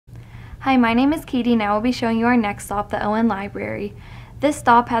Hi, my name is Katie and I will be showing you our next stop, the Owen Library. This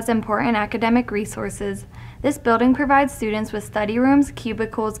stop has important academic resources. This building provides students with study rooms,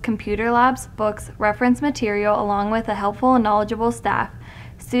 cubicles, computer labs, books, reference material, along with a helpful and knowledgeable staff.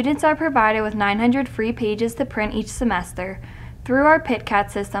 Students are provided with 900 free pages to print each semester. Through our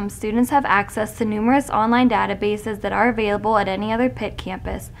PitCat system, students have access to numerous online databases that are available at any other Pitt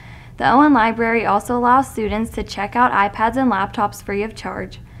campus. The Owen Library also allows students to check out iPads and laptops free of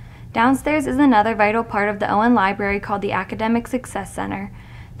charge. Downstairs is another vital part of the Owen Library called the Academic Success Center.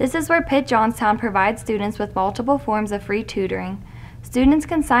 This is where Pitt Johnstown provides students with multiple forms of free tutoring. Students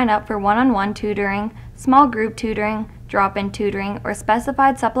can sign up for one-on-one tutoring, small group tutoring, drop-in tutoring, or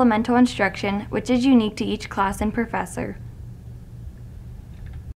specified supplemental instruction, which is unique to each class and professor.